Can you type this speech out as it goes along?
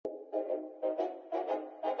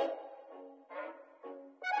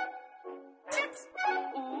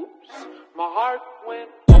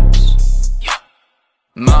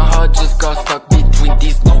My heart just got stuck between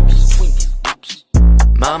these loops.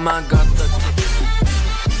 Mama got stuck.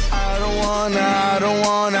 I don't wanna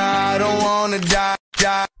die.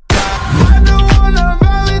 I don't wanna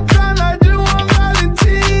Valentine, I do want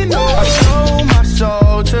Valentino. I sold my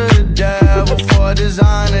soul to the devil for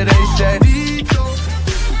designer, they say.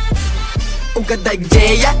 Угадай,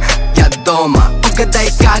 где я? Я дома.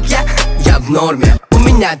 Угадай, как я в норме. У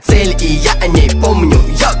меня цель, и я о ней помню.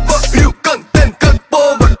 Я варю контент как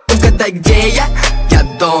повар. Угадай, где я? Я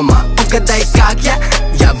дома. Угадай, как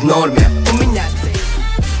я в норме. У меня цель.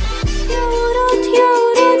 Я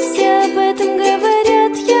урод, все об этом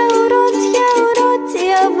говорят. Я урод,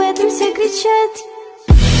 и об этом все кричат.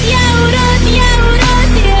 Я урод, и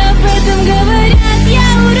об этом говорят. Я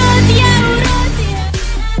урод,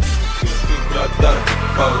 Радар,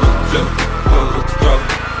 поворот влево, поворот вправо,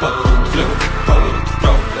 поворот влево, поворот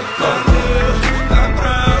вправо, налево,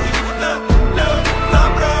 направо,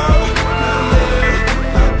 направо, налево,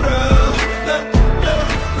 направо.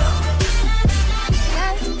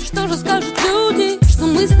 Что же скажут люди, что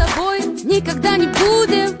мы с тобой никогда не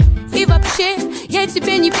будем? И вообще, я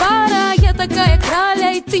тебе не пара, я такая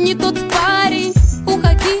краля, и ты не тот парень.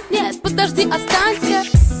 Уходи, нет, подожди, останься.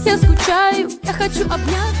 Я скучаю, я хочу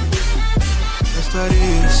обнять.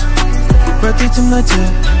 Растворись в этой темноте,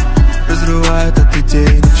 разрывает от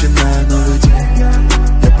идей, начиная новый день.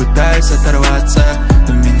 Я пытаюсь оторваться,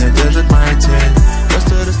 но меня держит моя тень.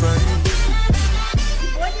 Просто растворись.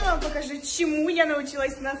 Сегодня вам покажу, чему я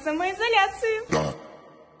научилась на самоизоляции.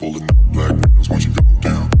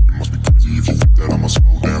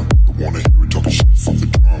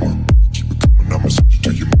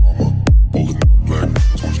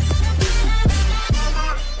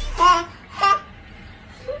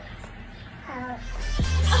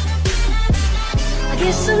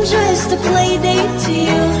 guess I'm just a play date to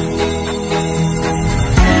you.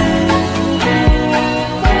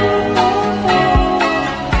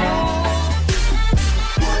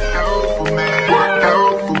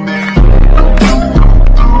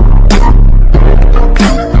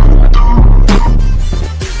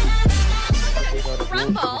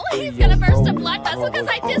 He's gonna burst a blood vessel because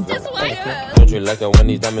I dissed his wife. Don't you like it when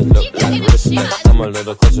these diamonds look like this? I'm a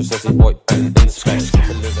little closer, sexy boy, in the sky.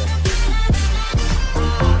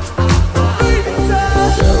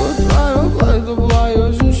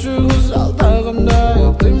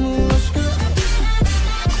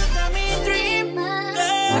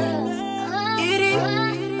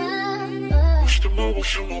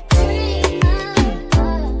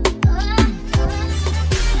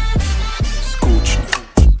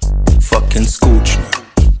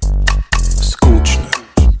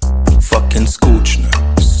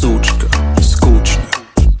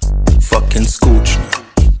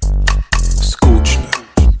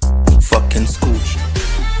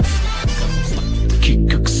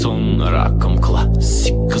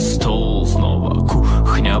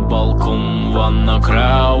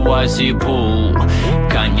 Пол,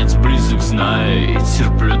 конец близок, знай,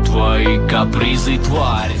 терплю твои капризы,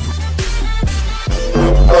 тварь.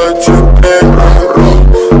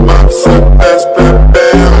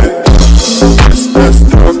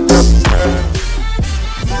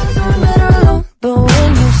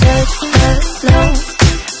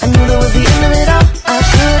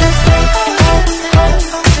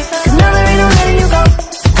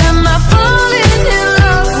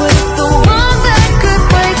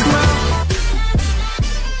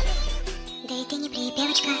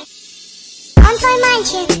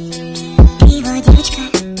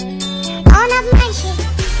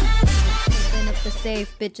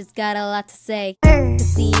 Bitches got a lot to say. To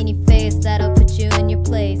see in your face, that'll put you in your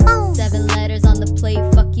place. 7 letters on the plate,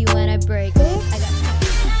 fuck you when I break. I got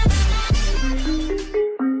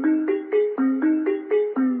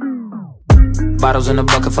bottles in a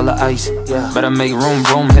bucket full of ice. Yeah. Better make room,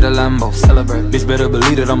 boom, hit a Lambo. Celebrate. Bitch, better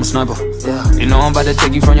believe that I'm a sniper. Yeah. You know I'm about to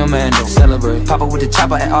take you from your man, though. Celebrate. Papa with the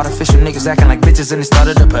chopper at artificial niggas acting like bitches and it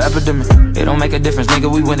started up an epidemic. It don't make a difference, nigga,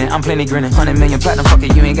 we winning. I'm plenty grinning. 100 million platinum, fuck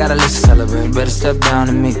it, you ain't gotta listen. Celebrate. You better step down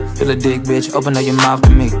to me. Feel a dick, bitch, open up your mouth to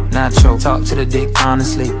me. Nacho, talk to the dick,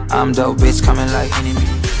 honestly. I'm dope, bitch, coming like enemy.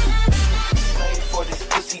 Play for this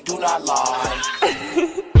pussy, do not lie.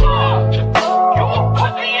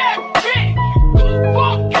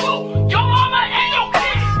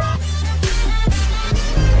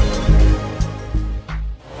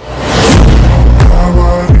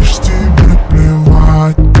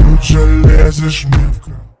 Лезешь мне в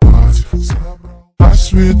кровать, а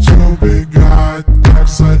с ведь убегать, так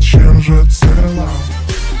зачем же целовать?